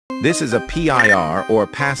This is a PIR, or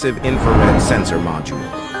passive infrared sensor module,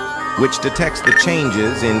 which detects the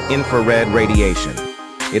changes in infrared radiation.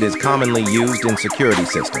 It is commonly used in security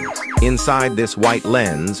systems. Inside this white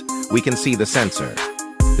lens, we can see the sensor.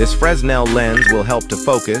 This Fresnel lens will help to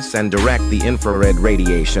focus and direct the infrared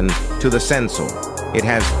radiation to the sensor. It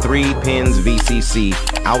has 3 pins VCC,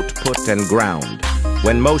 output and ground.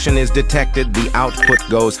 When motion is detected, the output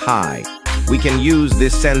goes high. We can use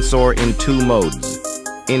this sensor in 2 modes.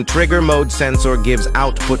 In trigger mode, sensor gives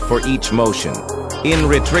output for each motion. In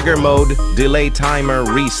retrigger mode, delay timer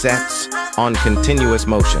resets on continuous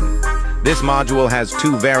motion. This module has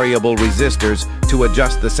 2 variable resistors to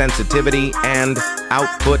adjust the sensitivity and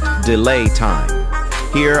output delay time.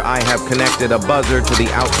 Here I have connected a buzzer to the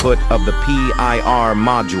output of the PIR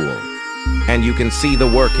module, and you can see the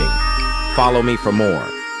working. Follow me for more.